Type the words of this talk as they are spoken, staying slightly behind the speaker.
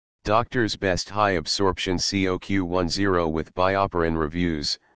Doctor's best high absorption Coq10 with Bioperine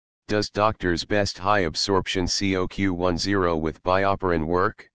reviews. Does Doctor's best high absorption Coq10 with Bioperine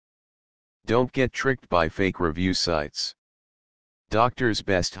work? Don't get tricked by fake review sites. Doctor's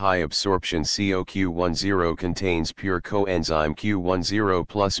best high absorption Coq10 contains pure coenzyme Q10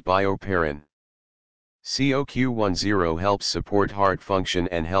 plus Bioperine. Coq10 helps support heart function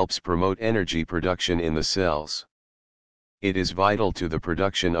and helps promote energy production in the cells. It is vital to the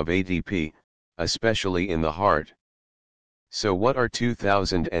production of ATP, especially in the heart. So what are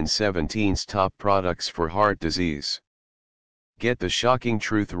 2017's top products for heart disease? Get the shocking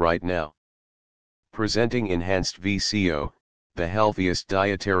truth right now. Presenting Enhanced VCO, the healthiest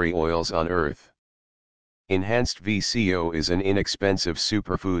dietary oils on earth. Enhanced VCO is an inexpensive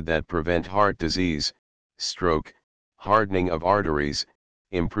superfood that prevent heart disease, stroke, hardening of arteries,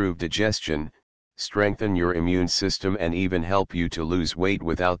 improve digestion, strengthen your immune system and even help you to lose weight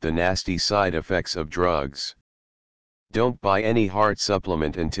without the nasty side effects of drugs. Don't buy any heart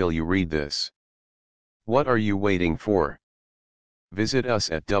supplement until you read this. What are you waiting for? Visit us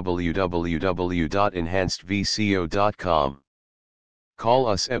at www.enhancedvco.com. Call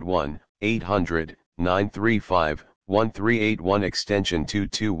us at 1-800-935-1381 extension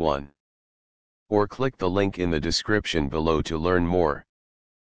 221. Or click the link in the description below to learn more.